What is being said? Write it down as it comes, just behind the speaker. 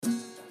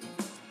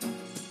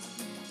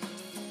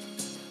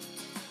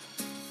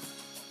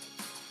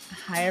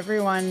Hi,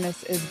 everyone.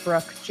 This is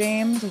Brooke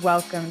James.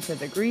 Welcome to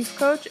The Grief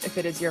Coach. If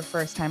it is your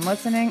first time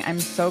listening, I'm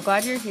so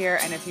glad you're here.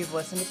 And if you've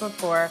listened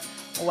before,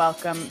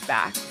 welcome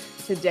back.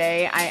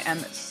 Today, I am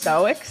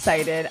so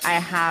excited. I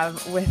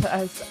have with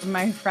us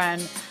my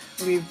friend,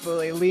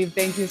 Buli. Liev,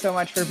 thank you so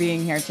much for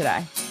being here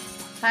today.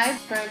 Hi,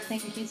 Brooke.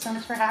 Thank you so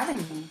much for having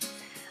me.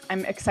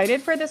 I'm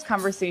excited for this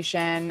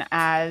conversation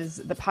as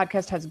the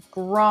podcast has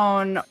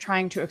grown,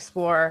 trying to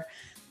explore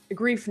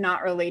grief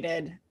not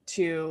related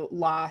to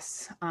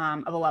loss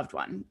of a loved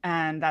one.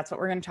 And that's what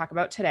we're going to talk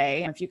about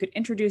today. If you could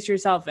introduce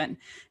yourself and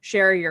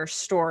share your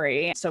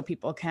story so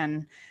people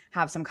can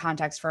have some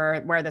context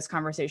for where this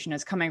conversation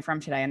is coming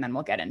from today, and then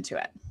we'll get into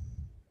it.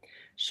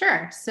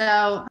 Sure.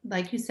 So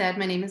like you said,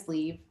 my name is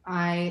Liev.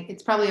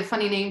 It's probably a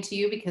funny name to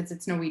you because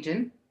it's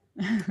Norwegian.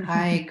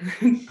 I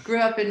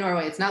grew up in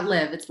Norway. It's not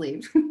Liv, it's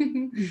Liev.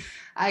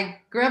 I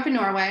grew up in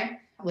Norway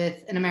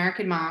with an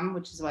American mom,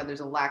 which is why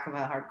there's a lack of a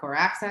hardcore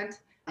accent,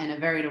 and a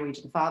very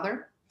Norwegian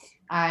father.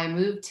 I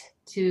moved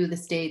to the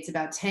States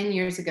about 10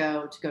 years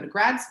ago to go to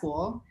grad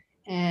school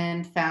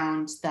and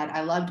found that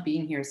I loved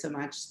being here so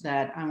much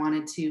that I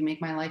wanted to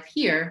make my life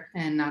here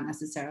and not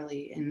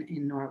necessarily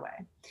in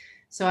Norway.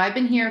 So I've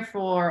been here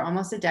for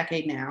almost a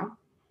decade now.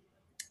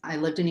 I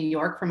lived in New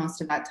York for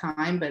most of that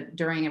time, but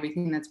during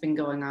everything that's been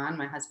going on,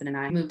 my husband and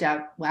I moved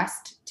out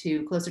west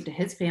to closer to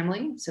his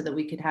family so that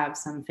we could have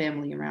some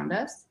family around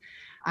us.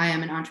 I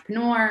am an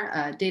entrepreneur,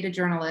 a data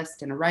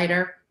journalist, and a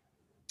writer.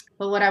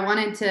 But what I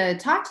wanted to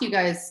talk to you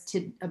guys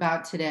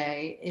about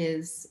today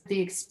is the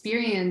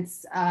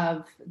experience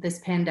of this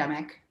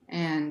pandemic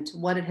and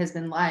what it has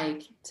been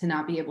like to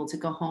not be able to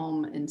go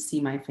home and see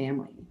my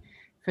family.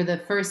 For the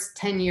first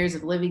 10 years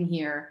of living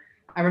here,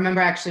 I remember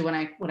actually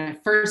when I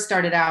first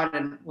started out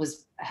and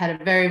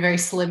had a very, very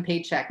slim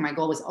paycheck, my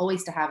goal was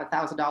always to have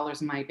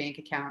 $1,000 in my bank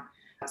account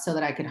so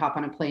that I could hop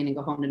on a plane and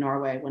go home to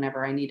Norway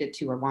whenever I needed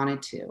to or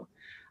wanted to.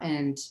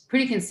 And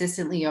pretty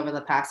consistently over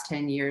the past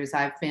 10 years,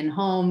 I've been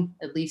home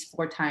at least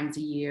 4 times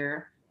a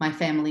year. My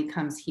family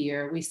comes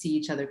here. We see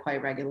each other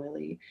quite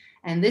regularly.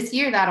 And this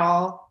year that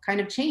all kind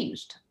of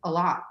changed a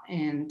lot.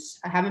 And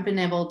I haven't been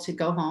able to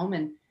go home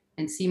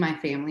and see my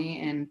family.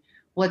 And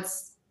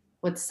what's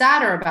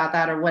sadder about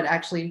that, or what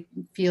actually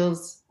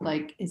feels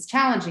like is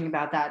challenging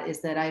about that,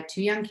 is that I have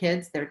 2 young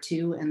kids. They're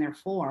 2 and they're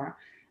 4.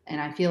 And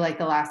I feel like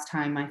the last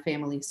time my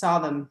family saw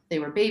them, they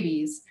were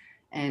babies.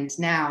 And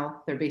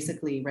now they're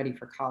basically ready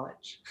for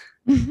college.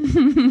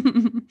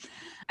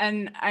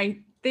 And I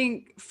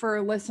think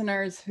for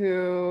listeners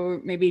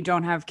who maybe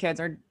don't have kids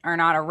or are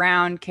not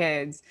around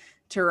kids,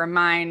 to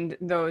remind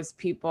those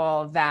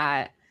people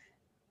that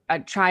a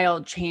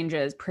child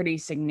changes pretty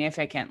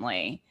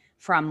significantly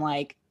from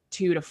like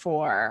 2 to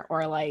 4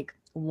 or like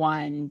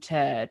 1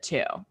 to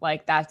 2.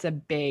 Like that's a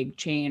big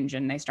change,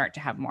 and they start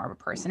to have more of a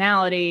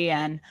personality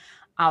and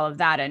all of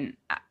that. And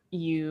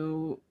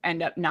you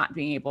end up not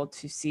being able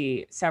to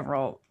see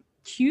several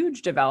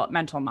huge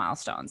developmental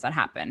milestones that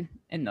happen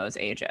in those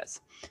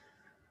ages.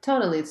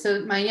 Totally.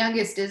 So my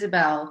youngest,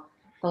 Isabel,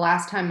 the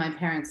last time my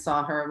parents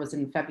saw her was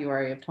in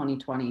February of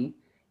 2020.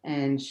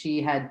 And she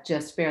had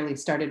just barely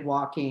started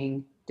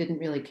walking, didn't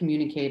really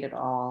communicate at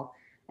all.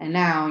 And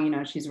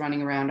now, she's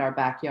running around our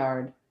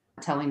backyard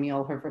telling me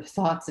all her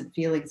thoughts and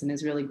feelings, and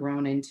has really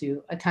grown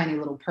into a tiny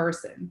little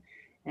person.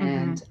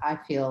 And I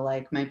feel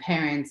like my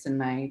parents and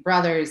my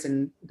brothers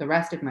and the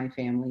rest of my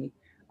family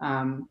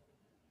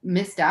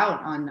missed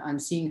out on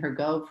seeing her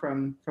go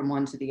from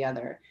one to the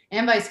other,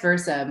 and vice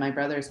versa. My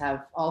brothers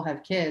all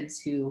have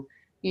kids who,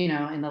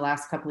 in the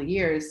last couple of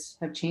years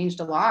have changed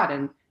a lot,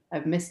 and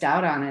I've missed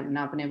out on it and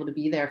not been able to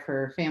be there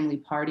for family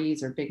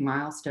parties or big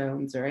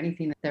milestones or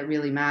anything that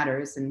really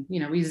matters. And,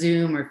 we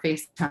Zoom or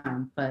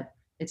FaceTime, but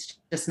it's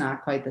just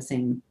not quite the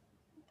same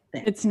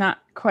thing. It's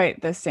not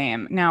quite the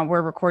same. Now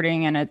we're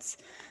recording and it's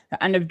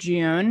the end of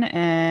June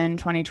in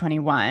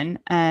 2021.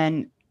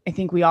 And I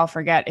think we all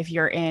forget, if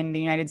you're in the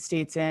United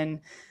States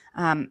in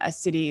a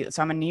city,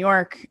 so I'm in New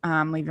York,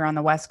 Liev, you're on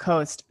the West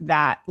Coast,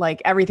 that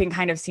like everything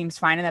kind of seems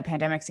fine and the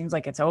pandemic seems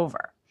like it's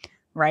over,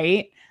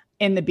 right?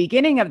 In the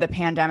beginning of the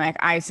pandemic,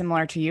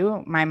 similar to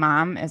you, my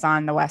mom is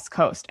on the West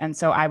Coast. And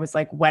so I was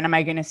like, when am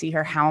I going to see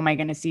her? How am I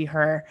going to see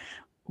her?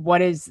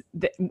 What is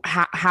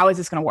how is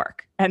this going to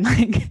work?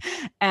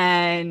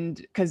 And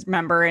because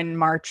remember in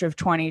March of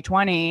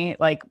 2020,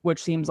 like,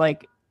 which seems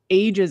like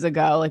ages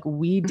ago, like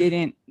we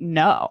didn't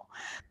know.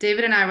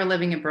 David and I were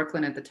living in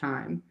Brooklyn at the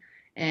time,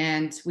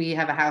 and we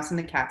have a house in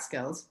the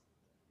Catskills.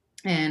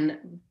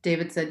 And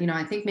David said,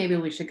 I think maybe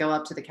we should go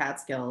up to the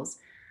Catskills.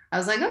 I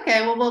was like,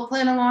 okay, well, we'll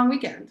plan a long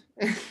weekend.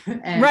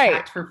 And right.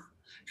 packed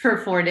for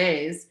 4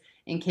 days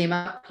and came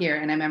up here.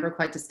 And I remember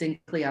quite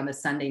distinctly on the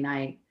Sunday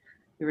night,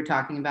 we were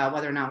talking about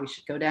whether or not we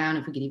should go down,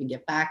 if we could even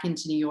get back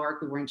into New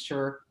York. We weren't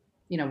sure,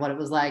 what it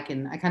was like.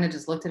 And I kind of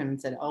just looked at him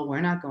and said, oh,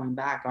 we're not going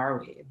back, are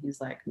we? And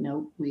he's like,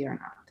 no, we are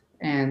not.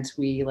 And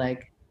we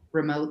like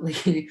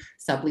remotely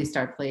subleased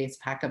our place,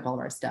 packed up all of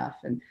our stuff,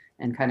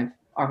 and kind of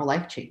our whole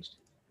life changed.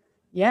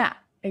 Yeah,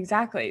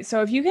 exactly.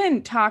 So if you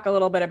can talk a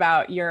little bit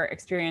about your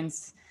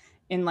experience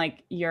in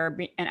like you're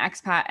an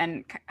expat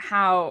and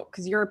how,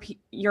 because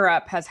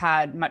Europe has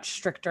had much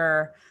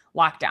stricter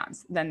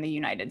lockdowns than the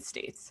United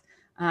States.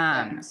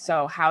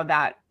 So how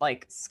that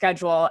like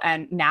schedule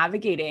and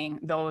navigating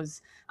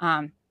those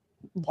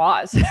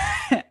laws,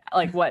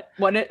 like what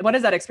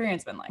has that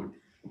experience been like?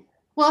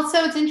 Well,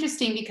 so it's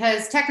interesting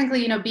because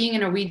technically, being a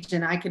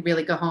Norwegian, I could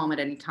really go home at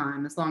any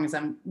time as long as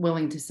I'm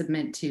willing to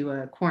submit to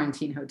a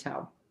quarantine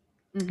hotel.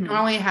 Mm-hmm.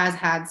 Norway has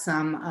had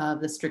some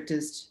of the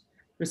strictest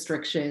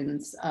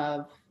restrictions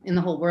in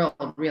the whole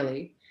world,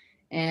 really.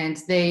 And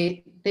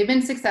they've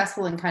been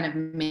successful in kind of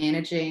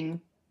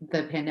managing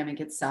the pandemic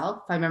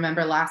itself. I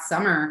remember last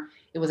summer,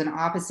 it was an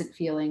opposite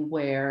feeling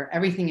where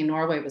everything in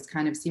Norway was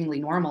kind of seemingly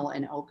normal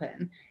and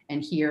open.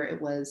 And here it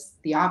was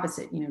the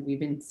opposite. We've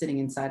been sitting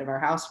inside of our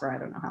house for I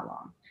don't know how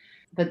long.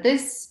 But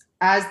this,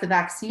 as the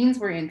vaccines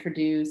were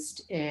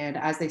introduced and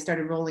as they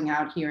started rolling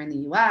out here in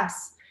the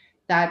US,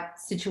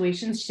 that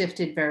situation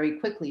shifted very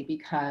quickly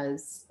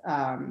because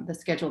the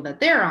schedule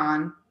that they're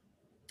on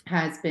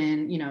has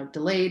been,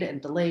 delayed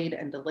and delayed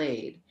and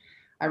delayed.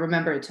 I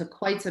remember it took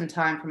quite some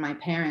time for my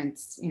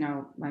parents.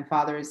 My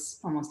father's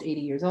almost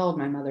 80 years old.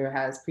 My mother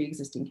has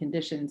pre-existing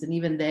conditions, and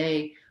even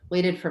they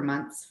waited for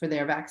months for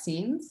their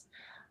vaccines.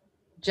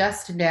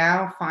 Just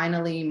now,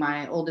 finally,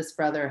 my oldest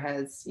brother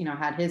has,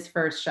 had his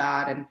first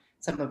shot, and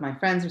some of my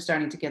friends are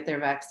starting to get their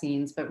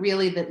vaccines. But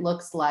really, that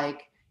looks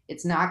like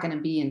it's not going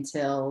to be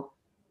until,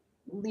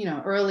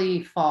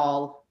 early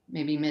fall,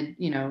 maybe in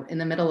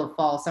the middle of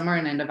fall, somewhere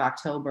in the end of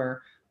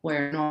October,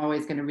 where Norway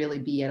is going to really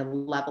be at a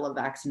level of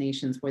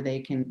vaccinations where they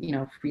can,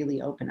 freely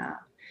open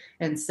up.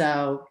 And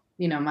so,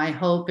 my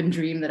hope and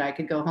dream that I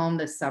could go home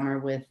this summer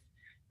with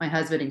my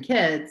husband and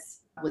kids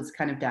was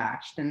kind of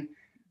dashed. And,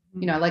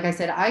 like I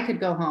said, I could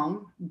go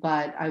home,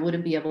 but I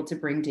wouldn't be able to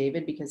bring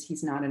David because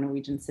he's not a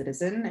Norwegian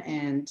citizen.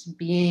 And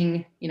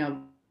being, you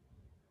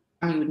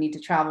would need to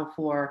travel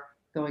for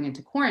going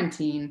into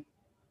quarantine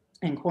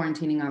and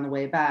quarantining on the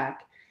way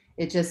back.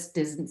 It just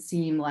doesn't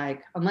seem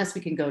like, unless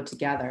we can go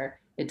together,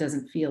 it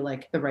doesn't feel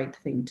like the right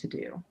thing to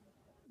do.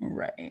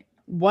 Right.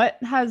 What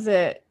has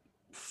it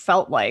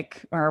felt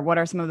like, or what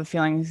are some of the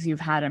feelings you've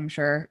had? I'm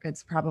sure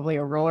it's probably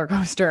a roller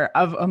coaster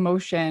of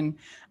emotion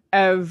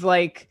of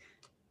like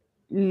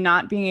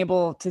not being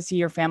able to see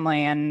your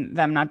family and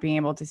them not being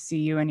able to see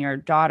you and your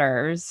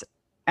daughters.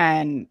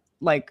 And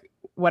like,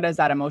 what has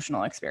that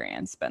emotional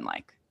experience been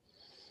like?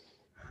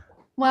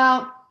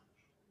 Well,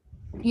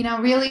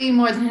 really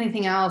more than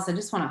anything else, I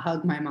just want to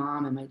hug my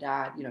mom and my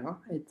dad.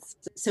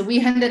 So we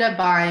ended up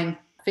buying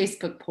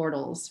Facebook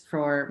portals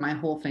for my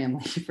whole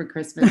family for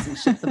Christmas and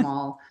shipped them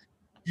all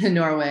to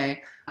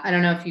Norway. I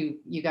don't know if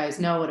you guys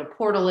know what a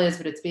portal is,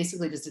 but it's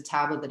basically just a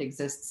tablet that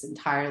exists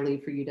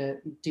entirely for you to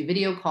do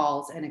video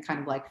calls, and it kind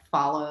of like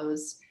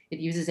follows. It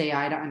uses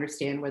AI to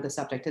understand where the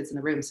subject is in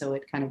the room, so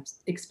it kind of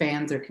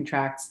expands or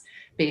contracts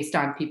based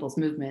on people's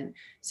movement.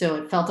 So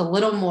it felt a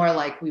little more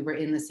like we were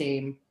in the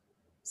same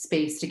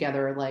space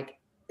together. Like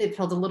it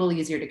felt a little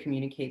easier to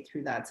communicate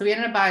through that. So we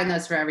ended up buying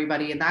those for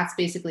everybody, and that's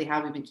basically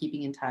how we've been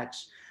keeping in touch.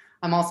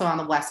 I'm also on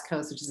the West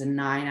Coast, which is a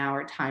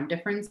 9-hour time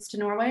difference to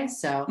Norway.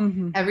 So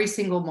every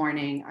single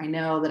morning, I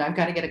know that I've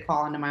got to get a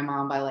call into my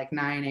mom by like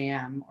 9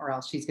 a.m. or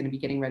else she's going to be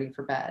getting ready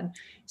for bed.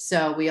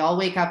 So we all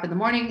wake up in the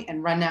morning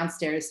and run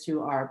downstairs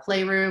to our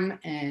playroom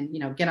and,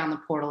 get on the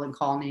portal and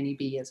call Nanny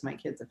B, as my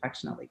kids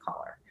affectionately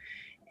call her.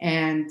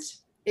 And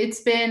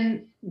it's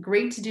been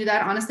great to do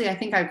that. Honestly, I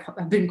think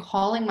I've been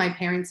calling my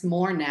parents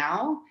more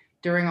now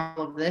during all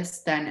of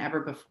this than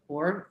ever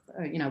before.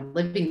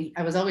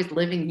 I was always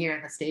living here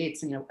in the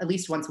States, and, at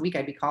least once a week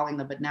I'd be calling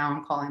them, but now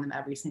I'm calling them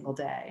every single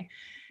day.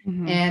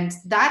 Mm-hmm. And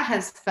that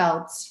has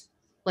felt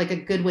like a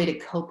good way to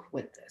cope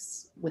with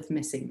this, with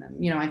missing them.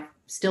 I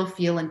still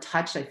feel in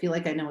touch. I feel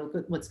like I know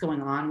what's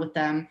going on with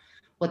them,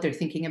 what they're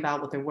thinking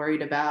about, what they're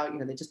worried about.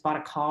 They just bought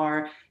a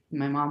car.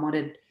 My mom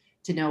wanted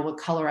to know what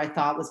color I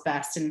thought was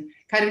best, and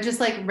kind of just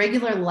like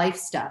regular life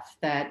stuff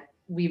that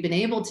we've been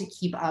able to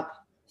keep up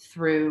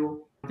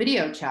through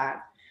video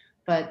chat.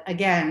 But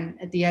again,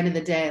 at the end of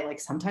the day, like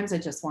sometimes I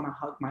just want to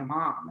hug my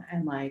mom,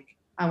 and like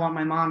I want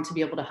my mom to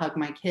be able to hug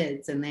my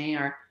kids, and they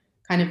are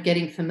kind of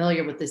getting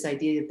familiar with this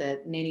idea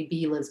that Nanny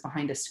B lives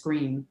behind a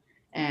screen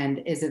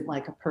and isn't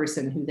like a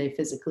person who they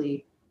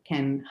physically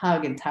can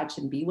hug and touch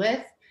and be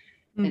with.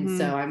 Mm-hmm. And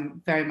so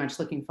I'm very much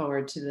looking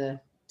forward to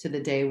the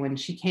day when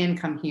she can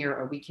come here,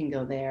 or we can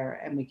go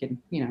there and we can,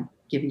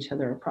 give each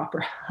other a proper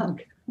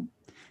hug.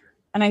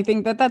 And I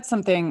think that that's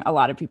something a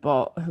lot of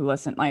people who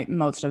listen, like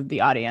most of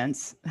the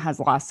audience has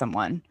lost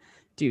someone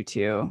due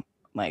to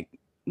like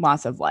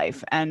loss of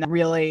life. And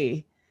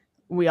really,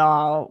 we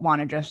all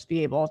want to just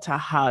be able to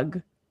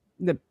hug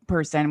the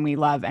person we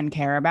love and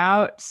care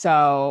about.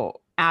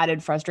 So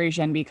added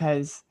frustration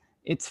because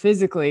it's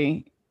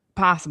physically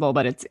possible,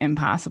 but it's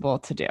impossible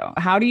to do.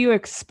 How do you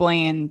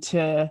explain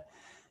to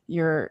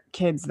your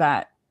kids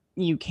that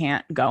you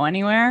can't go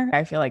anywhere?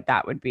 I feel like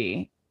that would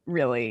be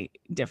really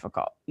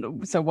difficult.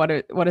 So what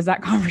does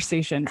that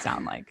conversation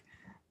sound like?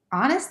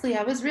 Honestly,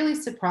 I was really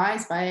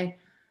surprised by,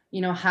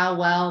 how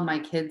well my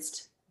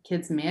kids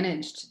kids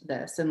managed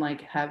this and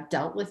like have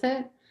dealt with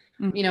it.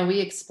 Mhm. You know, we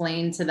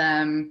explained to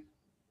them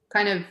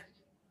kind of,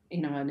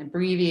 you know, an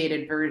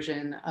abbreviated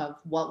version of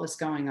what was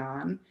going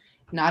on,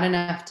 not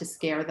enough to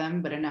scare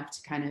them, but enough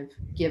to kind of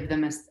give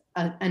them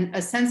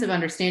a sense of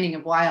understanding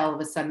of why all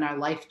of a sudden our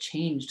life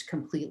changed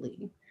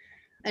completely.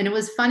 And it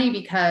was funny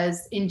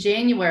because in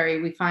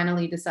January, we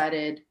finally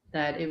decided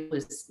that it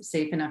was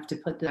safe enough to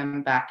put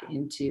them back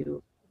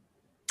into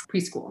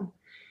preschool.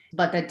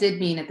 But that did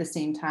mean at the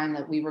same time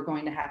that we were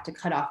going to have to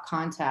cut off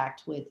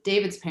contact with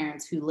David's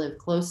parents who live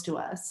close to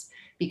us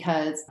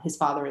because his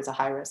father is a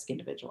high risk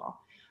individual.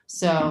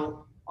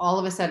 So all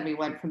of a sudden we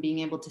went from being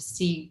able to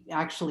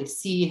actually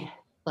see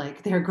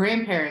like their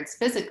grandparents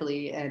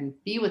physically and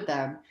be with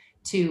them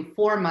to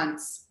 4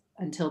 months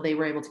until they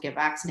were able to get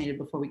vaccinated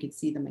before we could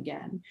see them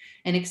again.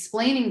 And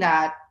explaining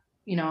that,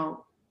 you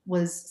know,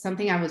 was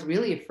something I was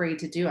really afraid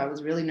to do. I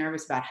was really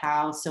nervous about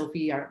how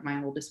Sophie,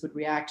 my oldest, would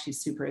react.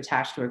 She's super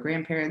attached to her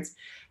grandparents.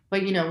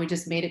 But, you know, we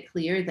just made it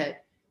clear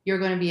that you're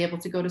going to be able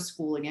to go to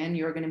school again.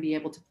 You're going to be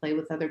able to play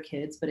with other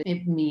kids, but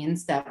it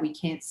means that we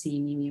can't see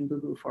Mimi and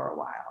Boo Boo for a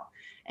while.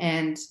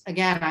 And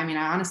again, I mean,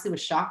 I honestly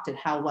was shocked at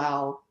how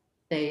well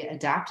they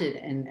adapted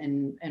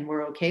and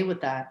were okay with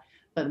that.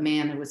 But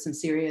man, there was some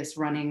serious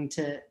running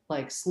to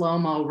like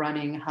slow-mo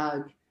running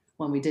hug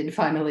when we did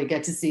finally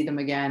get to see them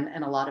again,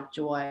 and a lot of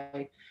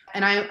joy.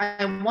 And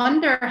I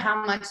wonder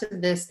how much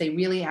of this they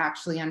really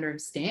actually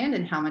understand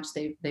and how much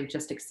they've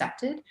just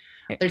accepted.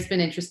 There's been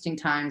interesting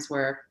times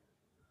where,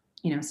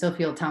 you know,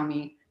 Sophie will tell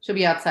me she'll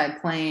be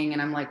outside playing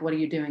and I'm like, what are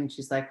you doing?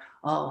 She's like,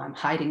 oh, I'm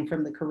hiding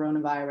from the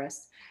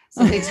coronavirus.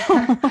 So they,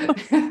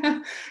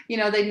 you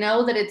know, they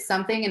know that it's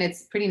something and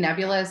it's pretty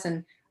nebulous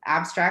and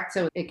abstract.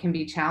 So it can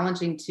be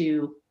challenging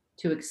to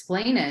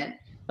explain it,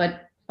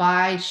 but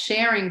by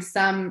sharing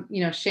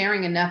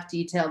sharing enough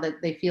detail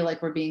that they feel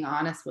like we're being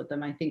honest with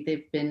them, I think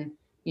they've been,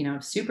 you know,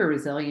 super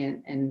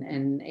resilient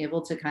and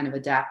able to kind of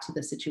adapt to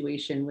the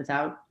situation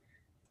without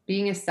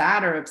being as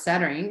sad or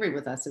upset or angry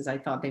with us as I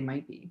thought they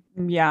might be.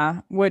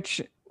 Yeah,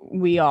 which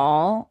we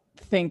all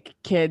think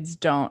kids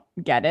don't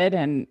get it,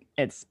 and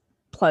it's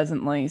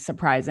pleasantly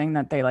surprising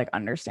that they like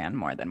understand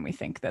more than we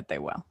think that they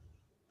will.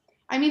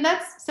 I mean,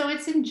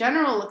 it's in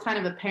general kind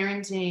of a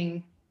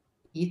parenting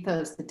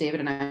ethos that David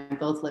and I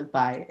both live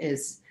by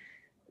is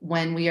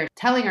when we are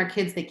telling our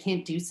kids they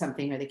can't do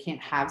something or they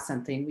can't have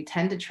something, we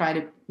tend to try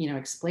to, you know,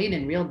 explain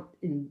in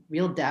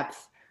real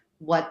depth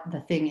what the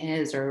thing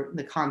is or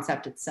the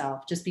concept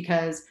itself. Just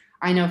because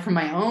I know from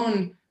my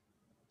own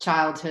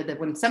childhood that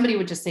when somebody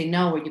would just say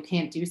no or you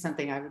can't do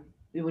something,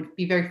 it would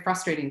be very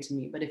frustrating to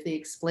me. But if they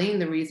explain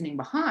the reasoning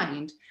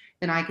behind,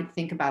 then I could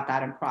think about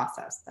that and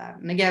process that.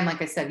 And again,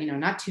 like I said, you know,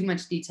 not too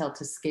much detail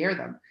to scare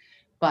them,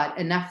 but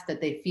enough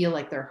that they feel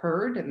like they're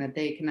heard and that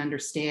they can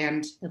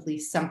understand at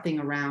least something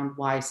around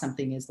why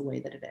something is the way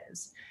that it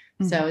is.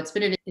 Mm-hmm. So it's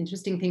been an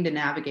interesting thing to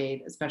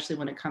navigate, especially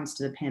when it comes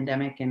to the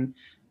pandemic and,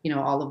 you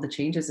know, all of the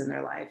changes in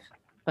their life.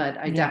 But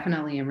I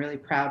definitely am really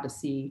proud to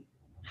see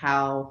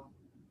how,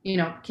 you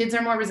know, kids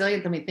are more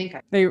resilient than we think.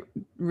 They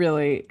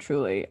really,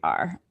 truly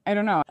are. I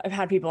don't know. I've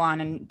had people on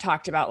and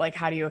talked about like,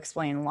 how do you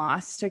explain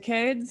loss to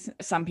kids?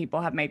 Some people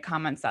have made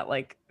comments that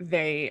like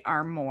they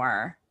are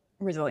more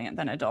resilient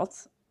than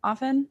adults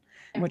often,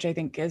 which I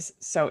think is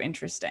so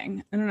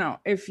interesting. I don't know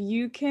if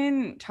you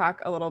can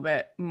talk a little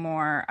bit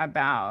more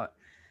about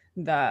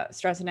the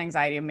stress and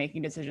anxiety of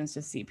making decisions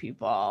to see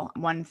people.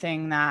 One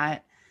thing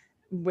that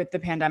with the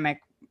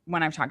pandemic,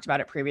 when I've talked about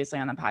it previously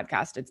on the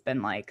podcast, it's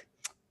been like,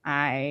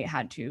 I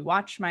had to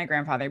watch my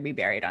grandfather be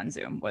buried on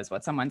Zoom was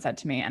what someone said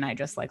to me. And I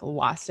just like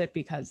lost it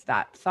because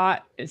that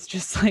thought is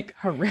just like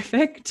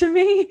horrific to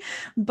me.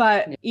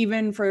 But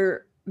even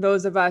for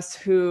those of us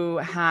who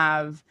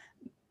have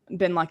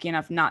been lucky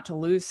enough not to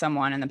lose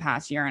someone in the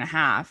past year and a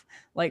half,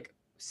 like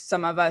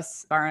some of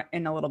us are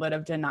in a little bit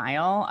of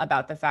denial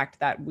about the fact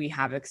that we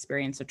have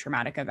experienced a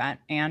traumatic event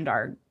and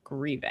are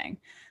grieving.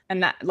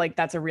 And that like,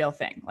 that's a real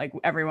thing. Like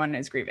everyone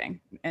is grieving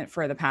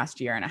for the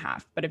past year and a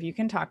half. But if you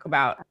can talk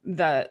about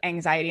the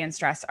anxiety and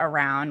stress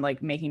around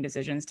like making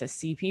decisions to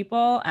see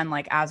people and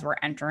like, as we're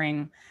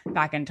entering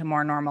back into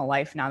more normal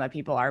life now that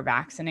people are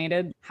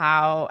vaccinated,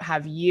 how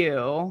have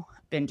you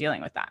been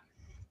dealing with that?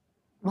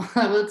 Well,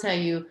 I will tell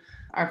you,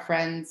 our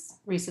friends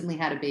recently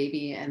had a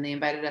baby and they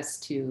invited us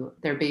to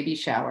their baby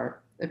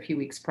shower a few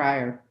weeks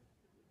prior.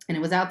 And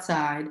it was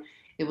outside.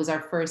 It was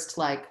our first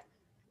like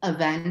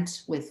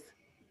event with,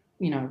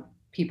 you know,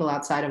 people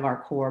outside of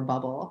our core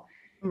bubble.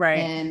 Right.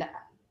 And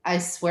I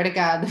swear to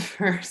God, the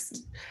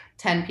first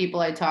 10 people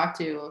I talked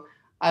to,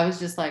 I was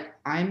just like,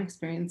 I'm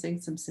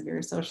experiencing some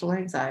severe social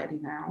anxiety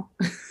now.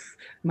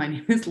 My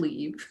name is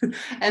Leave.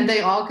 And they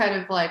all kind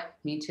of like,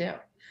 me too.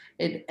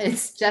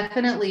 It's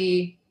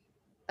definitely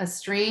a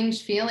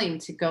strange feeling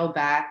to go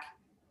back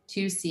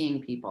to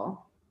seeing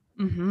people.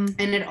 Mm-hmm.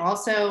 And it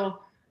also,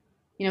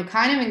 you know,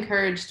 kind of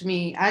encouraged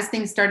me as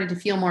things started to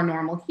feel more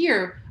normal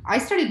here. I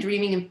started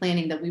dreaming and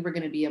planning that we were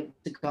going to be able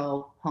to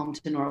go home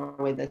to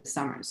Norway this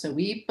summer. So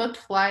we booked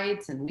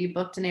flights and we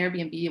booked an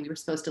Airbnb and we were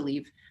supposed to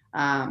leave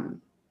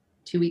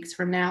 2 weeks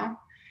from now.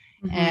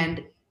 Mm-hmm.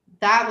 And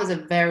that was a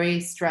very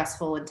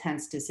stressful,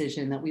 intense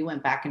decision that we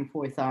went back and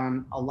forth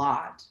on a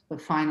lot,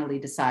 but finally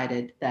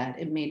decided that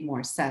it made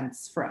more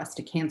sense for us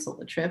to cancel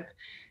the trip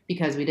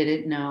because we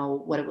didn't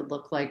know what it would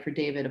look like for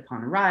David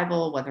upon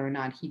arrival, whether or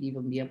not he'd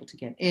even be able to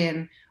get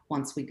in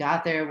once we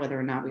got there, whether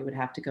or not we would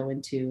have to go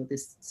into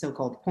this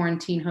so-called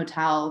quarantine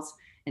hotels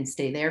and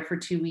stay there for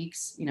 2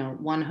 weeks. You know,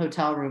 one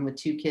hotel room with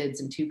 2 kids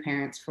and 2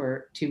 parents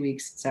for 2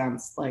 weeks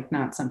sounds like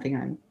not something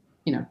I'm,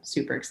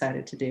 super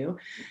excited to do.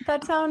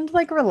 That sounds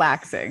like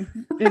relaxing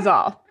is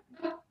all.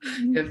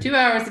 You have 2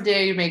 hours a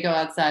day. You may go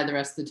outside. The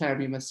rest of the time,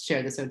 you must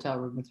share this hotel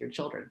room with your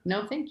children.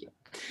 No, thank you.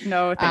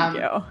 No, thank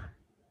you.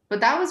 But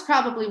that was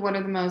probably one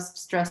of the most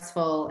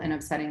stressful and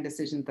upsetting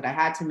decisions that I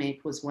had to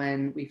make was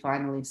when we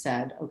finally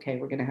said, okay,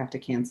 we're going to have to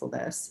cancel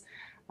this.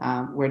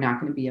 We're not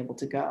going to be able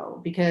to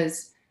go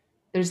because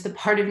there's the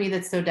part of me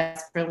that's so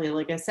desperately,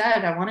 like I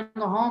said, I want to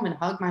go home and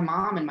hug my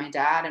mom and my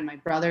dad and my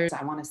brothers.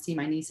 I want to see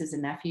my nieces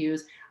and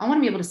nephews. I want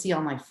to be able to see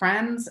all my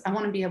friends. I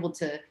want to be able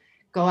to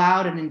go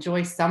out and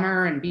enjoy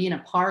summer and be in a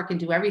park and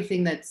do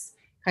everything that's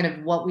kind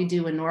of what we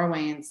do in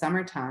Norway in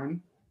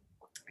summertime.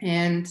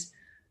 And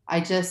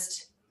I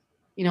just,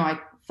 I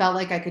felt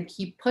like I could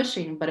keep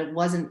pushing, but it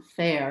wasn't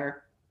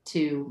fair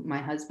to my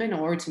husband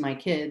or to my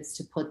kids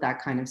to put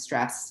that kind of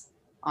stress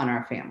on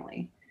our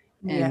family.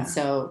 And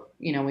so,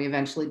 we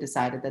eventually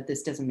decided that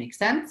this doesn't make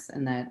sense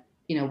and that,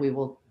 we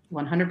will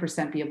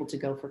 100% be able to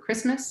go for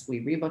Christmas.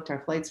 We rebooked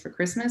our flights for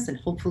Christmas and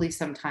hopefully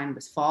sometime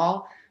this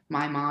fall,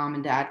 my mom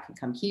and dad can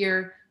come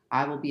here.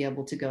 I will be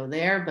able to go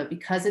there. But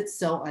because it's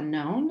so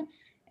unknown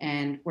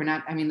and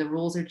the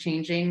rules are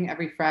changing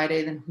every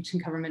Friday, the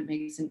Norwegian government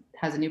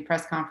has a new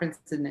press conference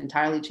and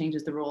entirely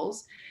changes the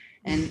rules.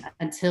 And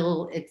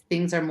until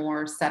things are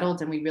more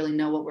settled and we really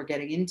know what we're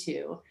getting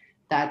into,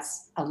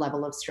 that's a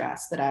level of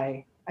stress that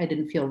I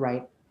didn't feel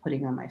right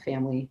putting on my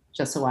family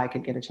just so I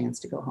could get a chance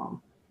to go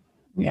home.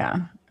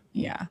 Yeah.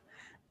 Yeah.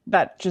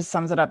 That just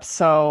sums it up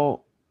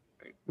so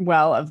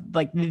well of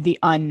like the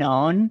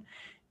unknown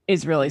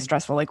is really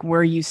stressful. Like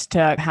we're used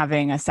to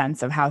having a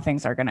sense of how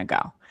things are going to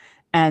go.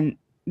 And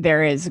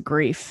there is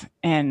grief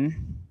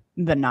in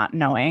the not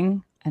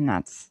knowing. And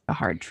that's a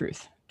hard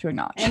truth to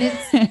acknowledge.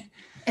 And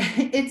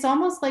it's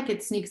almost like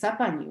it sneaks up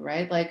on you,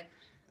 right? Like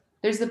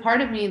there's the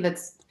part of me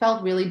that's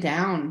felt really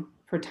down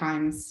for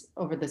times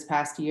over this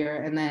past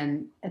year. And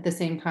then at the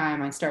same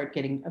time, I start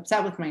getting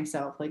upset with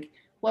myself. Like,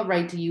 what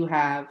right do you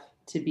have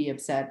to be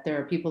upset? There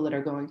are people that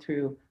are going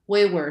through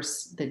way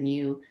worse than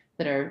you,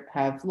 that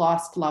have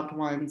lost loved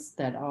ones,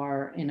 that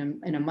are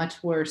in a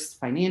much worse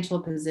financial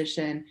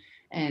position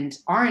and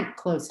aren't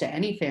close to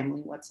any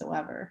family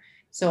whatsoever.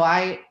 So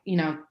I,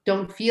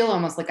 don't feel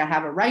almost like I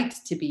have a right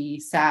to be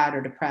sad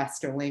or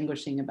depressed or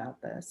languishing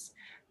about this.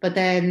 But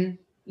then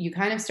you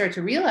kind of start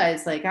to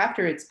realize, like,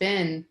 after it's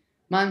been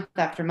month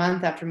after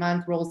month after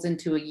month, rolls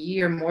into a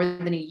year, more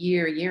than a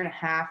year and a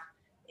half,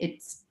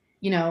 it's,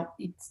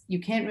 you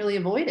can't really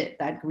avoid it.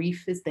 That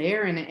grief is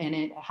there and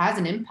it has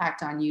an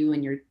impact on you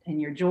and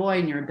your joy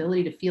and your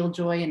ability to feel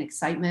joy and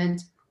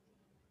excitement.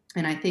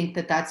 And I think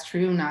that that's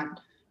true,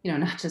 not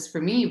just for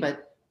me,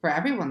 but for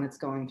everyone that's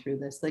going through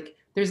this. Like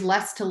there's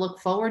less to look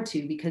forward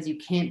to because you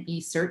can't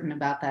be certain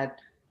about that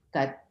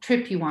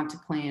trip you want to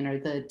plan or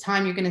the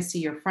time you're going to see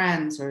your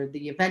friends or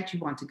the event you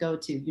want to go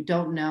to. You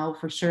don't know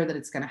for sure that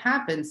it's going to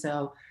happen.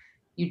 So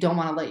you don't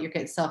want to let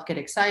yourself get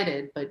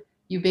excited, but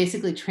you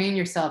basically train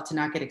yourself to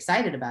not get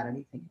excited about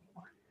anything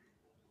anymore.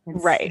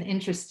 It's right. an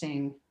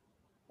interesting,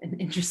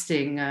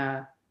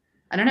 I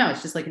don't know.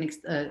 It's just like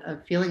a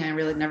feeling I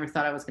really never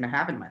thought I was going to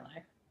have in my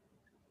life.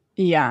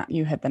 Yeah,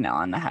 you hit the nail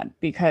on the head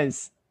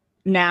because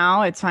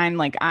now it's fine.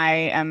 Like I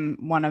am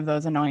one of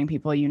those annoying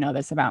people. You know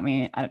this about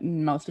me.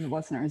 Most of the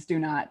listeners do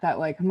not. That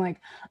like I'm like,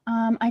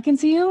 I can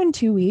see you in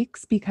 2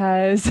 weeks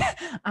because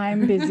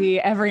I'm busy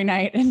every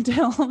night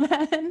until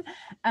then.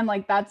 And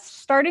like that's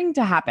starting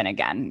to happen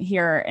again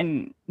here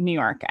in New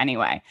York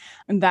anyway.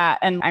 And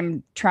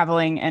I'm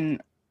traveling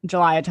in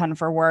July a ton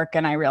for work.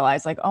 And I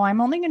realized like, oh,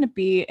 I'm only going to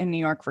be in New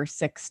York for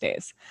 6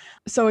 days.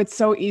 So it's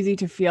so easy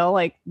to feel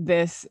like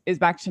this is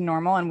back to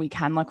normal and we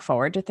can look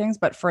forward to things.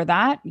 But for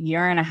that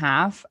year and a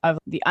half of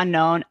the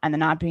unknown and the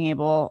not being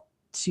able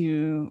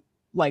to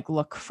like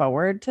look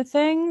forward to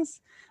things,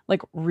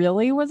 like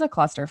really was a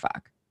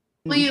clusterfuck.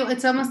 Well,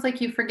 it's almost like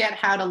you forget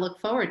how to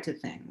look forward to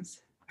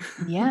things.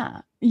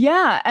 Yeah.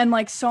 Yeah. And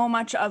like so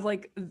much of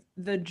like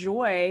the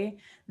joy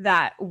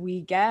that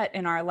we get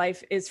in our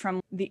life is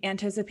from the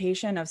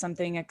anticipation of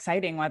something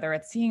exciting, whether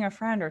it's seeing a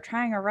friend or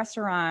trying a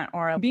restaurant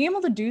or being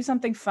able to do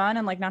something fun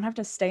and like not have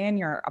to stay in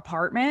your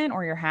apartment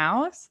or your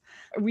house.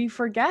 We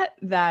forget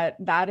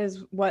that is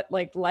what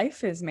like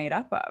life is made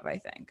up of, I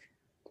think.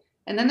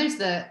 And then there's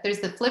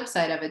the flip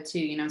side of it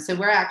too, So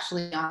we're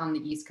actually on the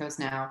East Coast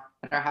now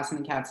at our house in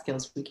the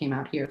Catskills. We came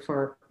out here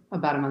for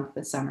about a month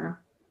this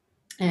summer.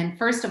 And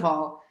first of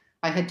all,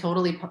 I had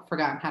totally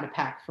forgotten how to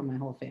pack for my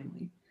whole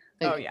family.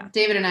 Like, oh yeah.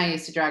 David and I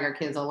used to drag our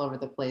kids all over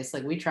the place.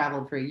 Like we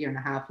traveled for a year and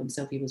a half when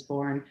Sophie was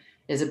born.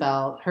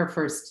 Isabel, my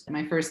first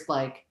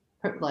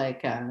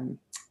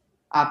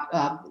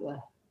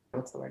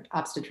what's the word?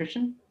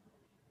 Obstetrician.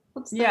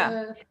 what's Yeah.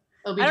 the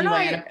I don't know.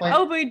 OBGYN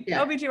appointment?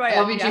 Yeah. OBGYN.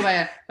 Yeah.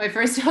 OBGYN. My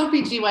first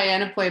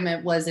OBGYN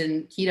appointment was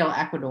in Quito,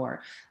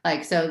 Ecuador.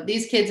 Like, so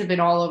these kids have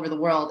been all over the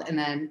world, and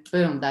then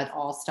boom, that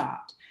all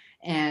stopped.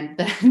 And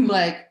then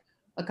like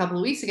a couple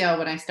of weeks ago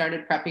when I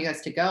started prepping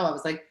us to go, I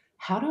was like,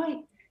 how do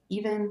I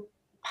even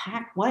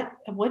pack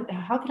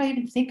how could I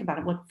even think about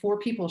it? What 4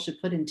 people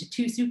should put into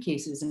 2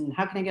 suitcases, and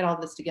how can I get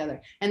all this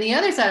together? And the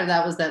other side of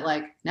that was that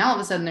like now all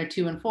of a sudden they're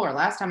 2 and 4.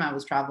 Last time I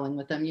was traveling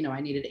with them,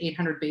 I needed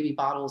 800 baby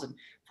bottles and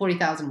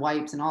 40,000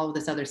 wipes and all of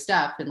this other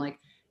stuff. And like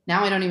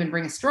now I don't even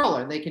bring a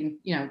stroller. They can,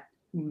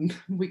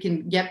 we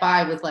can get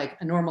by with like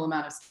a normal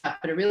amount of stuff.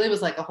 But it really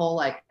was like a whole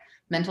like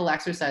mental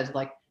exercise of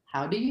like,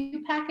 how do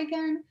you pack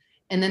again?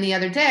 And then the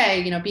other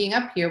day, being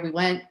up here, we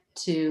went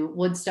to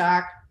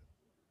Woodstock,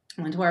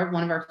 went to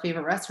one of our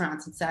favorite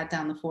restaurants and sat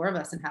down, the 4 of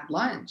us, and had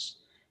lunch.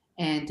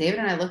 And David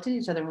and I looked at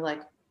each other and we're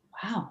like,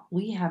 wow,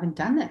 we haven't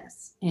done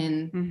this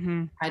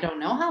in I don't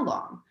know how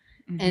long.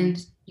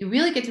 And you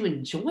really get to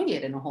enjoy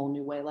it in a whole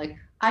new way. Like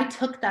I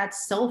took that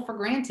so for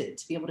granted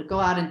to be able to go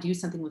out and do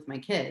something with my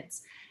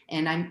kids.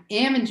 And I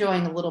am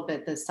enjoying a little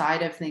bit the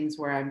side of things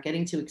where I'm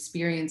getting to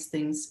experience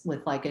things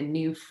with like a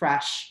new,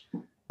 fresh,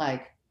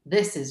 like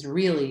this is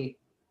really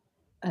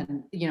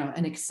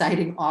an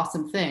exciting,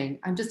 awesome thing.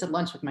 I'm just at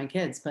lunch with my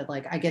kids, but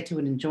like I get to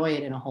enjoy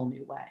it in a whole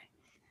new way.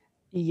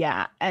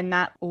 Yeah. And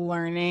that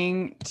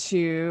learning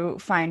to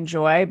find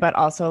joy, but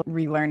also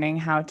relearning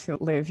how to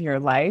live your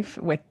life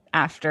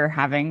after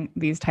having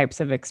these types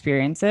of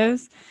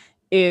experiences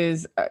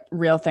is a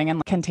real thing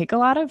and can take a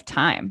lot of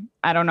time.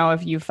 I don't know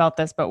if you felt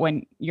this, but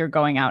when you're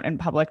going out in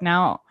public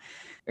now,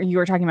 you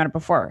were talking about it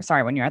before,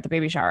 sorry, when you're at the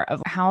baby shower,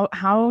 of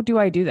how do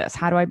I do this?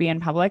 How do I be in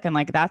public? And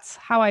like, that's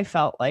how I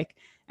felt like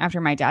after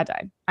my dad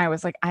died. I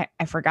was like,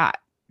 I forgot,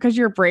 because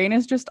your brain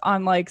is just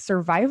on like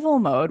survival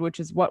mode, which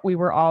is what we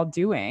were all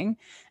doing.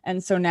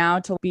 And so now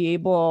to be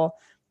able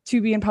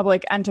to be in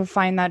public and to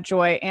find that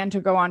joy and to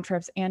go on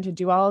trips and to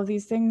do all of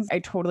these things, I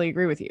totally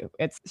agree with you.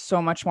 It's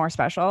so much more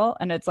special.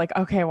 And it's like,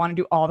 okay, I want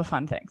to do all the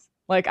fun things.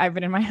 Like I've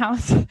been in my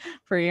house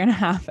for a year and a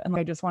half and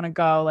I just want to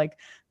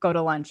go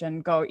to lunch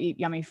and go eat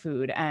yummy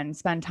food and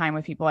spend time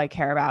with people I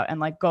care about and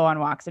like go on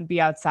walks and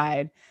be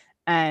outside.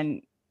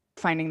 And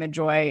finding the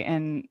joy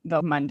in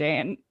the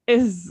mundane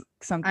is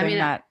something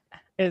that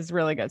is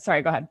really good.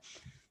 Sorry, go ahead.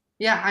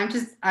 Yeah,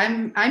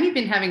 I'm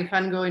even having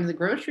fun going to the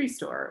grocery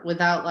store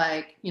without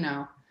like,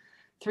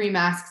 3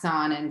 masks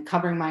on and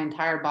covering my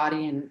entire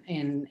body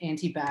in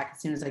anti-bac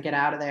as soon as I get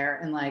out of there,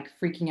 and like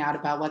freaking out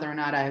about whether or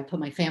not I have put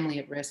my family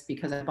at risk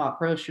because I bought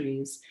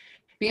groceries.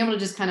 Being able to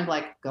just kind of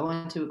like go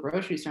into a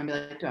grocery store and be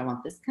like, do I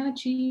want this kind of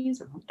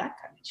cheese or want that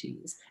kind of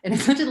cheese? And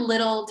it's such a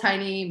little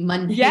tiny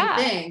mundane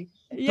thing,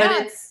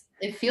 but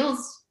it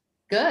feels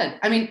good.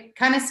 I mean,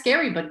 kind of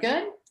scary, but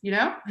good,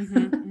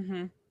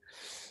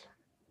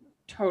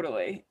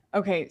 Totally.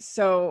 Okay.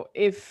 So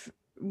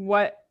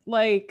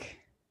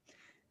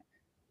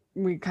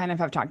we kind of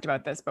have talked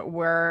about this, but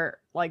we're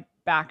like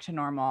back to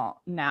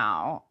normal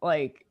now.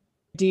 Like,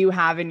 do you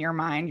have in your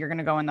mind, you're going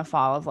to go in the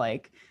fall of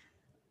like,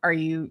 are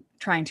you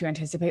trying to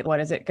anticipate what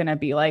is it going to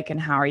be like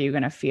and how are you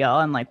going to feel?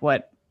 And like,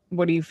 what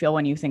do you feel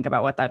when you think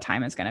about what that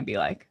time is going to be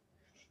like?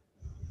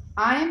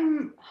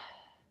 I'm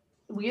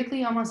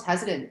weirdly almost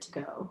hesitant to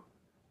go.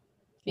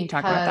 Can you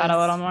talk about that a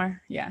little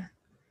more? Yeah.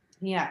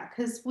 Yeah.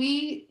 Cause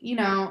we,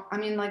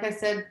 like I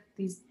said,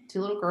 these 2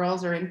 little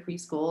girls are in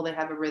preschool. They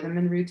have a rhythm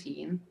and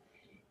routine,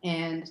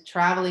 and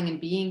traveling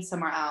and being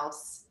somewhere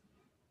else,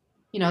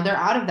 they're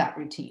out of that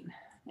routine.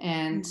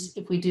 And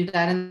if we do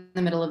that in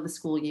the middle of the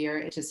school year,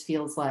 it just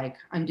feels like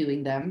I'm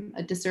doing them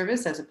a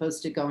disservice as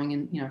opposed to going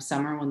in,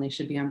 summer when they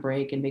should be on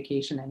break and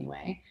vacation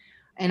anyway.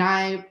 And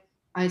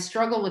I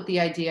struggle with the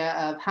idea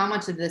of how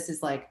much of this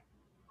is like,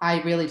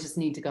 I really just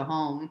need to go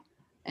home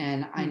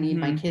and I need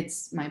my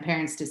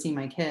parents to see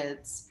my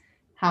kids.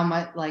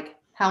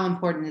 How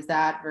important is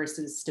that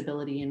versus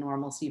stability and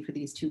normalcy for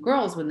these 2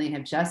 girls when they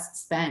have just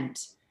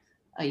spent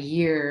a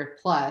year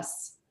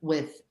plus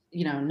with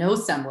no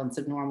semblance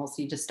of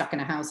normalcy, just stuck in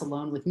a house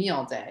alone with me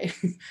all day.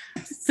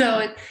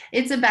 So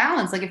it's a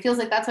balance. Like it feels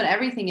like that's what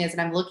everything is. And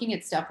I'm looking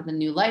at stuff with a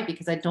new light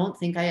because I don't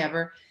think I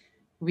ever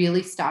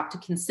really stopped to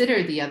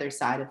consider the other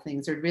side of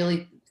things, or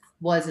really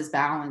was as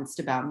balanced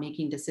about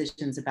making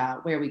decisions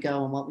about where we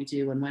go and what we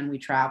do and when we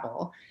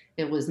travel.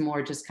 It was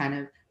more just kind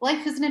of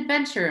life is an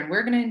adventure and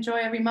we're going to enjoy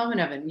every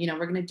moment of it.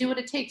 We're going to do what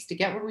it takes to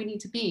get where we need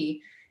to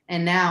be.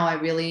 And now I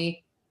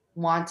really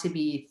want to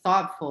be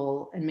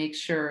thoughtful and make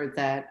sure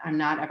that I'm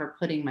not ever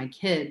putting my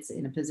kids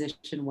in a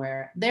position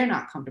where they're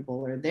not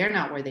comfortable or they're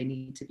not where they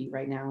need to be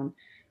right now.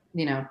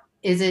 And,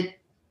 is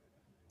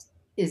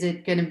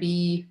it going to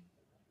be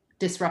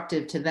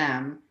disruptive to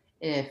them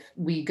if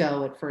we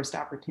go at first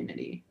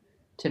opportunity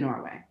to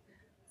Norway?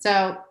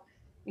 So,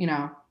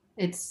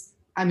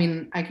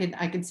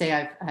 I could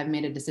say I've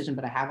made a decision,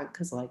 but I haven't,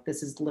 because like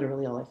this is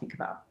literally all I think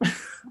about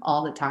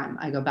all the time.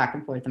 I go back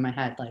and forth in my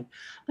head, like,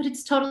 but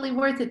it's totally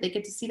worth it. They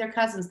get to see their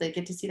cousins, they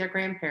get to see their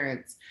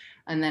grandparents.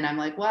 And then I'm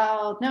like,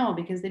 well, no,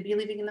 because they'd be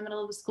leaving in the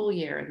middle of the school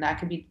year and that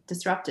could be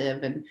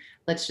disruptive. And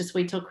let's just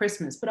wait till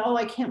Christmas. But, oh,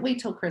 I can't wait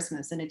till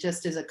Christmas. And it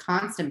just is a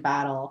constant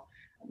battle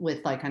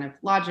with like kind of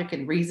logic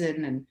and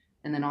reason.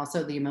 And then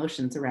also the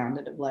emotions around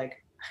it of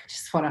like, I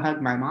just want to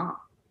hug my mom.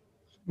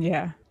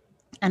 Yeah.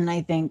 And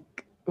I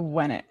think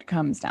when it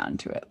comes down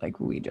to it, like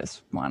we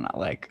just want to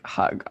like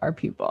hug our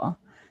people.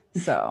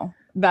 So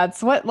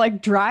that's what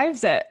like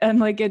drives it. And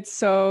like, it's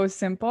so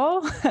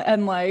simple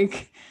and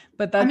like,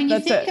 but that's, I mean, you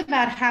that's think it.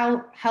 about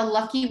how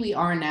lucky we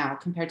are now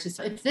compared to,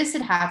 so if this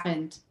had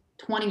happened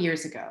 20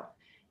 years ago,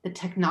 the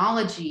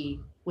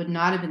technology would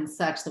not have been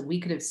such that we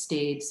could have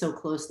stayed so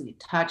closely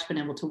touched, been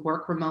able to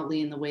work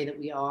remotely in the way that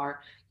we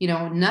are. You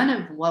know, none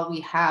of what we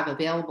have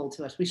available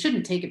to us, we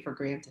shouldn't take it for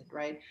granted,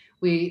 right?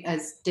 We,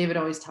 as David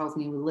always tells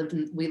me,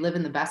 we live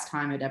in the best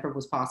time it ever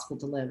was possible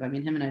to live. I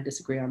mean, him and I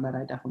disagree on that.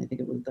 I definitely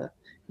think it was the,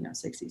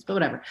 60s, but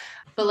whatever.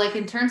 But like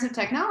in terms of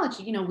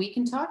technology, we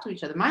can talk to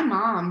each other. My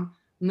mom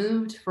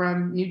moved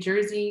from New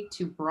Jersey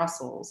to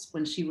Brussels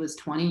when she was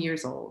 20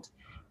 years old,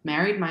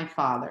 married my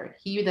father.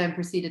 He then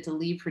proceeded to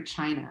leave for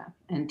China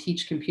and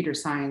teach computer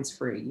science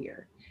for a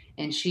year.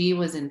 And she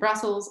was in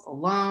Brussels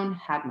alone,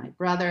 had my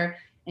brother,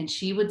 and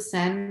she would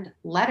send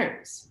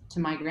letters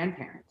to my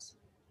grandparents.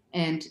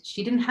 And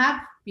she didn't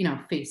have,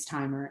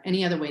 FaceTime or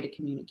any other way to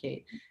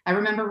communicate. I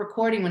remember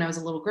recording when I was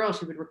a little girl,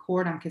 she would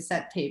record on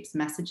cassette tapes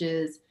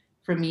messages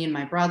from me and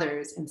my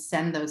brothers and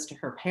send those to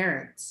her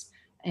parents.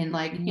 And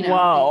like,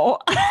 Whoa.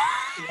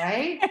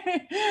 right?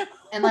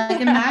 And like,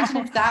 imagine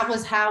if that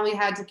was how we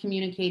had to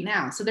communicate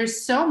now. So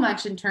there's so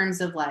much in terms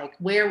of like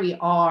where we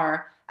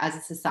are as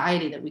a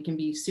society that we can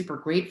be super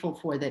grateful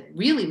for that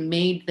really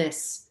made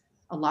this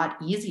a lot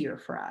easier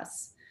for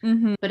us.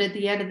 Mm-hmm. But at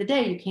the end of the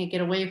day, you can't get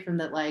away from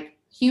that. Like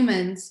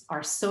humans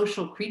are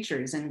social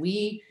creatures and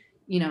we,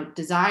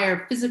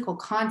 desire physical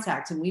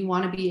contact and we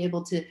want to be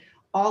able to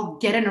all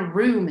get in a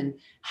room and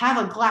have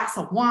a glass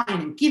of wine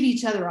and give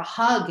each other a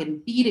hug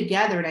and be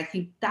together. And I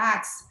think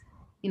that's,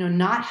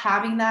 not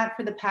having that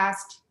for the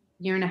past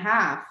year and a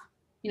half,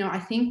 I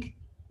think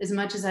as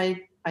much as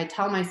I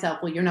tell myself,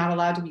 well, you're not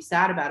allowed to be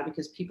sad about it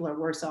because people are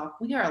worse off.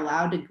 We are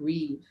allowed to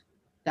grieve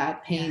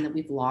that pain that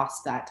we've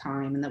lost that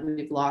time and that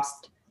we've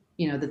lost,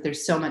 that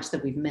there's so much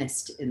that we've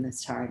missed in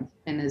this time.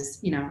 And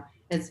as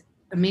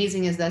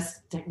amazing as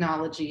this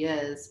technology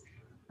is,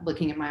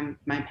 looking at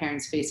my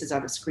parents' faces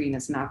on a screen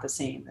is not the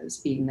same as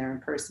being there in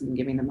person and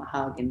giving them a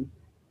hug and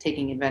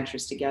taking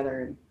adventures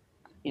together.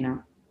 And,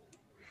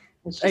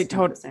 it's just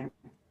not the same.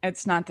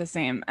 It's not the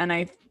same. And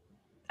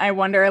I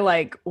wonder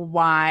like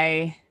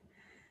why.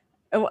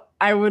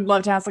 I would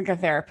love to ask like a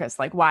therapist,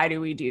 like, why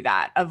do we do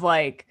that? Of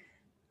like,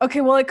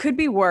 okay, well, it could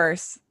be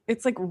worse.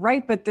 It's like,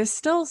 right, but this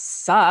still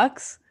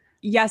sucks.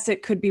 Yes,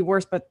 it could be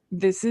worse, but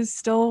this is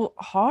still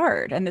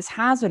hard. And this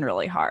has been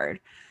really hard.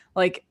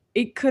 Like,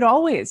 it could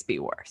always be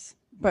worse,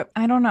 but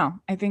I don't know.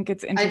 I think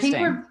it's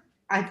interesting.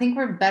 I think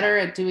we're better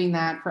at doing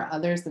that for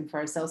others than for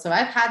ourselves. So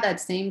I've had that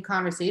same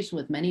conversation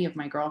with many of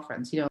my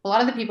girlfriends. A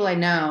lot of the people I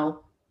know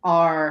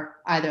are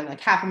either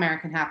like half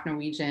American, half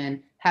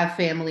Norwegian, have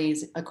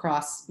families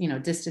across,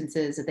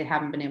 distances that they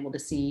haven't been able to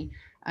see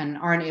and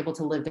aren't able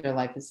to live their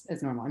life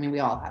as normal. I mean, we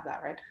all have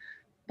that, right?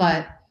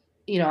 But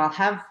I'll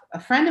have a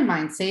friend of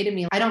mine say to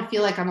me, I don't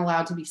feel like I'm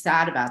allowed to be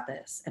sad about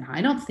this. And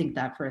I don't think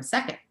that for a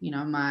second.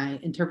 My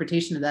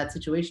interpretation of that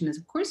situation is,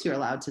 of course, you're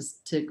allowed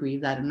to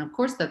grieve that. And of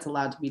course, that's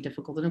allowed to be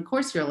difficult. And of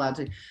course, you're allowed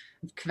to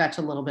kvetch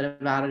a little bit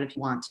about it if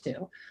you want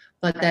to.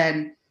 But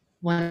then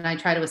when I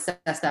try to assess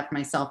that for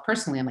myself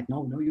personally, I'm like,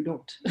 no, you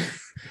don't.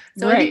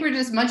 So right. I think we're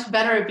just much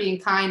better at being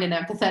kind and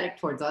empathetic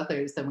towards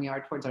others than we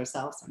are towards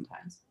ourselves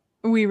sometimes.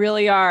 We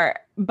really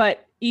are.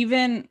 But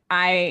even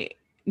I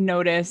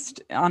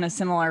noticed on a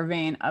similar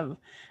vein of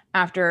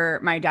after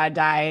my dad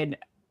died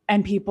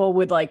and people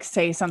would like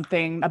say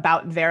something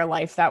about their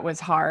life that was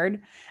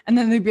hard. And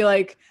then they'd be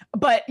like,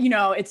 but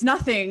it's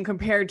nothing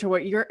compared to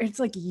what it's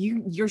like,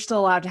 you're still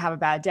allowed to have a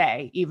bad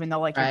day, even though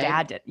like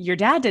your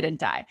dad didn't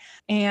die.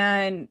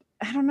 And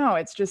I don't know.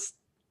 It's just,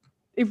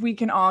 if we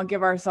can all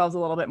give ourselves a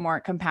little bit more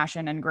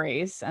compassion and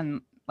grace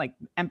and like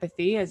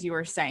empathy, as you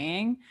were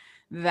saying,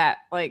 that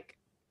like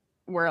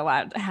we're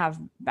allowed to have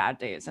bad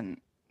days and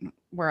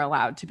we're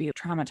allowed to be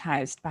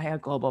traumatized by a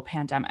global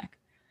pandemic.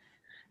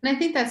 And I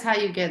think that's how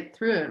you get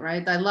through it,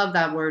 right? I love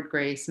that word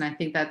grace. And I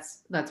think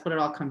that's what it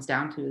all comes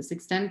down to, is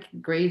extend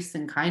grace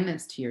and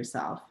kindness to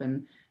yourself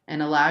and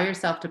allow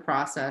yourself to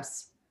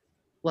process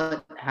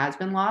what has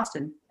been lost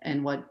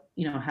and what,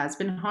 has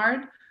been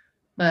hard.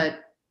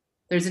 But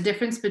there's a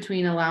difference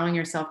between allowing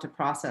yourself to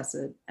process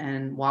it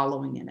and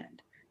wallowing in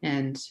it.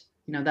 And,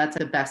 that's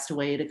the best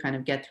way to kind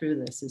of get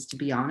through this, is to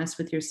be honest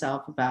with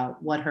yourself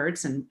about what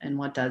hurts and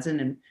what doesn't,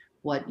 and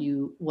what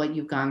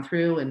you've gone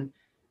through,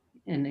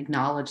 and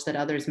acknowledge that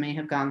others may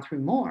have gone through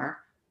more,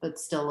 but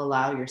still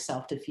allow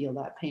yourself to feel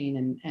that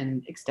pain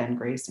and extend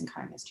grace and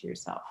kindness to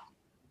yourself.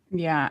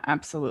 Yeah,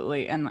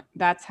 absolutely. And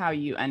that's how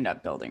you end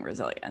up building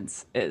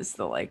resilience, is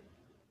the like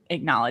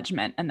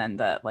acknowledgement and then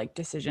the like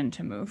decision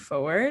to move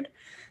forward.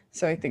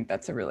 So I think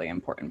that's a really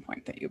important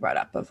point that you brought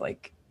up, of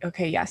like,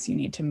 okay, yes, you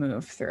need to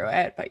move through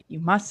it, but you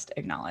must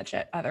acknowledge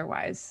it.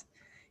 Otherwise,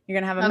 you're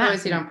going to have a Otherwise,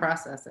 mess. you don't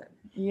process it.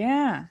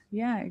 Yeah,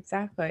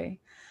 exactly.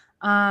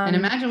 And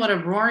imagine what a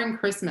roaring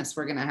Christmas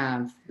we're going to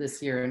have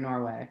this year in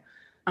Norway.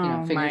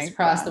 Oh Fingers my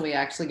crossed God. that we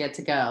actually get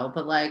to go.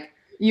 But like,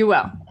 You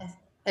will.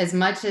 as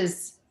much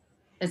as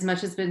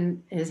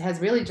has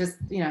really just,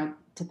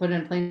 to put it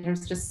in plain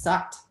terms, just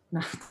sucked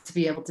not to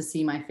be able to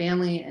see my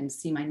family and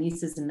see my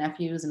nieces and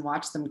nephews and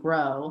watch them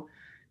grow.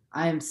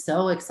 I am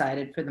so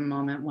excited for the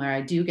moment where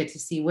I do get to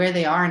see where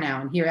they are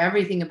now and hear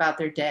everything about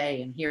their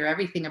day and hear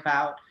everything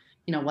about,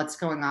 what's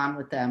going on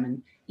with them,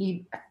 and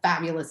eat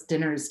fabulous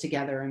dinners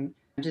together and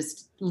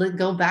just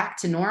go back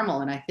to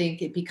normal. And I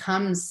think it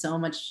becomes so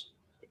much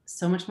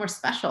more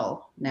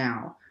special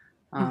now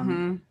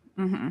than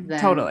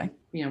Totally.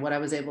 what I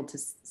was able to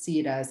see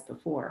it as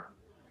before.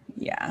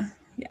 Yeah.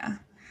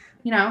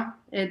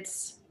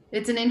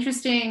 It's an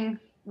interesting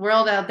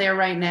world out there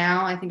right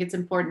now. I think it's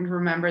important to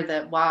remember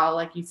that while,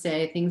 like you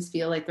say, things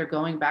feel like they're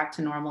going back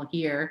to normal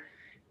here,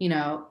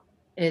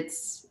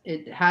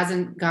 it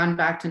hasn't gone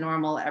back to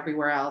normal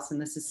everywhere else, and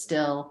this is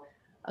still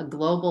a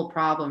global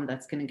problem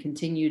that's going to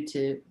continue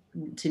to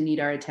need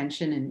our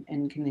attention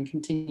and can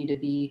continue to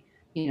be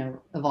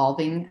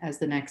evolving as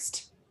the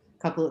next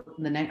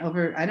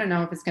over, I don't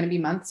know if it's going to be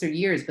months or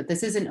years, but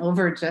this isn't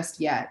over just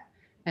yet.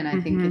 And I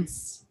think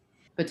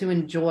but to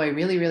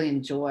really, really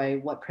enjoy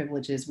what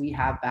privileges we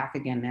have back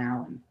again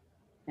now,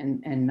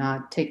 and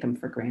not take them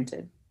for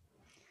granted.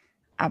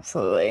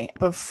 Absolutely.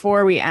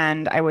 Before we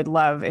end, I would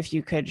love if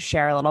you could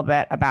share a little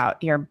bit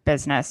about your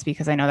business,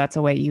 because I know that's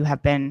a way you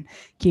have been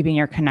keeping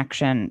your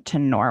connection to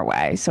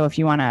Norway. So if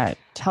you want to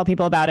tell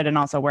people about it and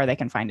also where they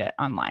can find it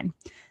online.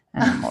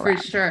 For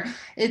sure.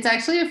 It's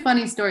actually a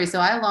funny story. So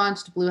I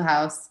launched Blue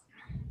House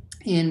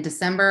in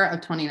December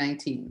of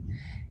 2019.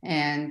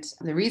 And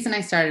the reason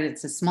I started,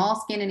 it's a small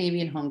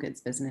Scandinavian home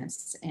goods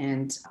business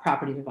and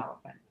property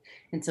development.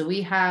 And so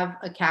we have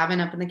a cabin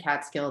up in the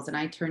Catskills, and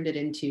I turned it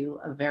into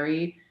a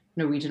very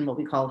Norwegian, what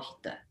we call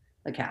hytte,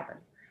 a cabin.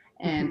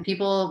 And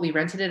we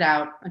rented it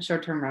out on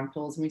short-term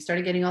rentals, and we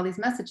started getting all these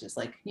messages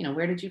like,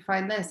 where did you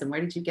find this? And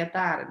where did you get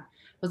that? And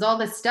it was all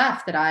this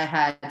stuff that I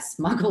had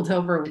smuggled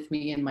over with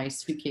me in my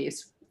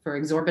suitcase for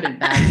exorbitant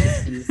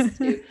bag fees,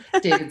 to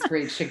David's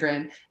great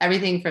chagrin.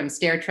 Everything from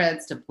stair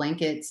treads to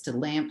blankets to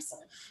lamps,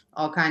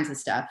 all kinds of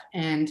stuff.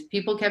 And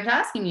people kept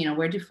asking me,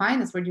 where'd you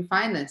find this? Where'd you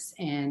find this?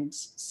 And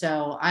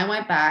so I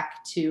went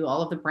back to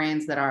all of the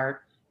brands that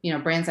are,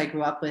 brands I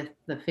grew up with,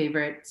 the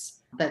favorites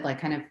that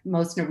like kind of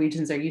most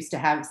Norwegians are used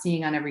to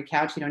seeing on every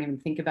couch. You don't even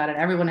think about it.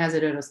 Everyone has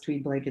a Dodos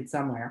tweed blanket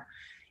somewhere.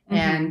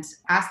 And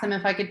asked them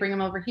if I could bring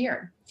them over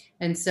here.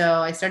 And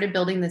so I started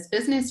building this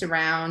business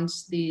around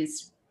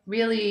these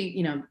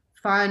really,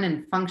 fun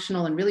and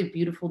functional and really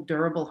beautiful,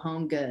 durable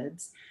home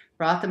goods,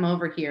 brought them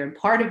over here. And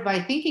part of my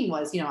thinking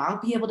was,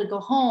 I'll be able to go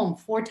home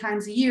 4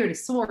 times a year to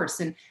source.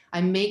 And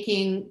I'm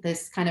making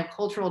this kind of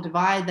cultural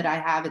divide that I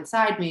have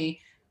inside me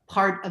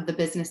part of the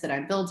business that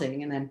I'm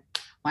building. And then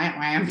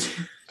wham,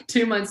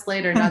 2 months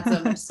later, not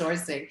so much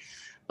sourcing.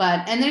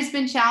 And there's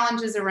been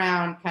challenges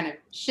around kind of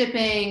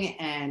shipping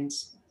and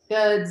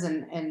goods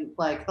and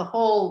like the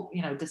whole,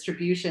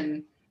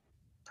 distribution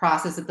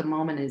process at the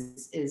moment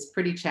is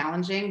pretty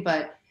challenging,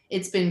 but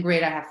it's been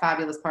great. I have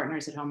fabulous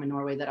partners at home in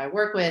Norway that I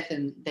work with,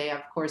 and they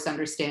of course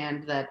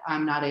understand that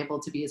I'm not able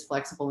to be as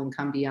flexible and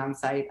come be on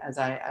site as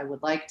I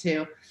would like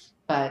to,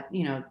 but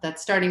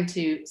that's starting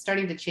to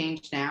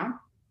change now.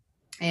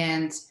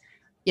 And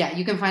yeah,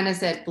 you can find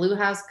us at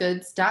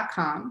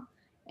bluehousegoods.com.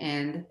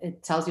 And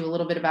it tells you a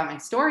little bit about my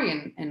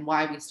story and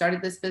why we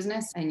started this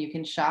business. And you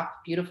can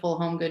shop beautiful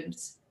home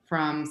goods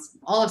from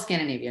all of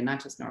Scandinavia,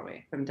 not just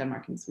Norway, from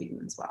Denmark and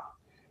Sweden as well.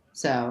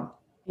 So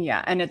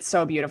yeah, and it's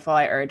so beautiful.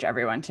 I urge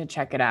everyone to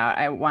check it out.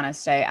 I want to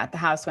stay at the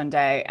house one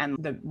day, and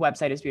the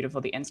website is beautiful.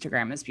 The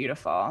Instagram is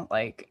beautiful.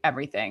 Like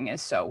everything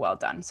is so well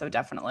done. So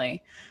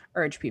definitely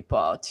urge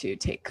people to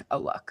take a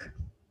look.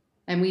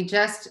 And we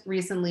just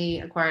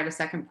recently acquired a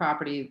second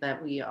property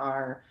that we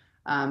are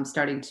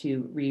starting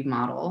to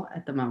remodel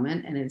at the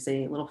moment. And it's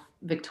a little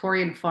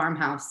Victorian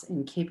farmhouse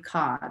in Cape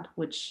Cod,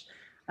 which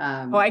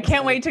I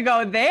can't wait to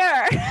go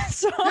there.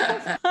 So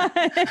fun.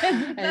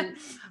 And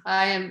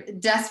I am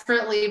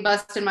desperately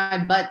busting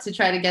my butt to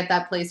try to get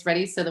that place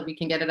ready so that we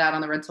can get it out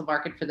on the rental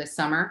market for this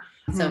summer.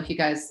 So if you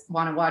guys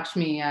want to watch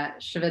me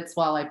schwitz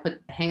while I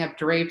hang up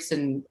drapes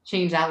and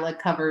change outlet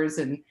covers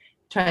and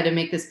try to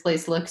make this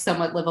place look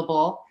somewhat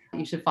livable,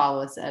 you should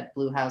follow us at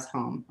Blue House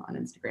Home on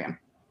Instagram.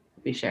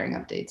 We'll be sharing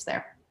updates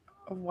there.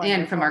 Wonderful.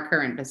 And from our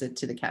current visit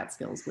to the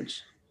Catskills,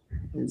 which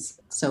is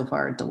so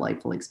far a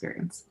delightful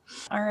experience.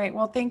 All right.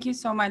 Well, thank you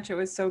so much. It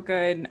was so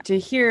good to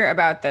hear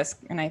about this.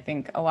 And I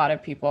think a lot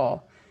of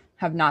people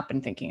have not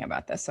been thinking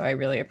about this. So I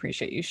really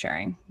appreciate you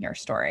sharing your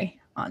story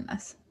on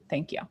this.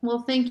 Thank you. Well,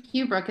 thank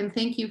you, Brooke. And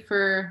thank you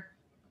for,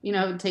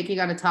 taking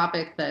on a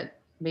topic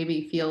that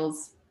maybe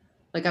feels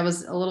like I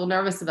was a little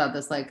nervous about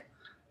this. Like,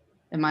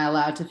 am I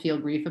allowed to feel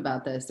grief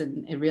about this?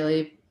 And it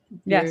really,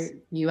 yes,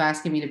 you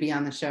asking me to be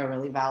on the show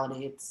really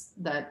validates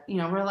that,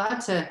 we're allowed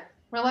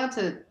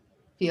to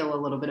feel a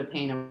little bit of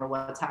pain over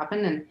what's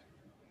happened, and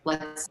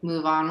let's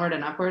move onward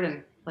and upward,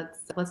 and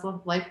let's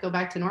let life go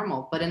back to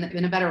normal, but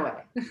in a better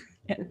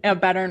way. A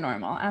better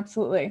normal.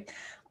 Absolutely.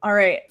 All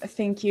right.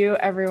 Thank you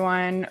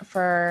everyone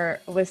for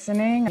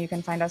listening. You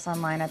can find us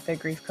online at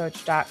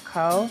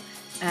thegriefcoach.co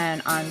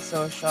and on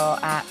social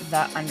at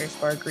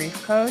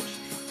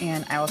 _griefcoach.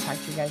 And I will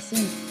talk to you guys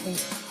soon.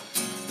 Thanks.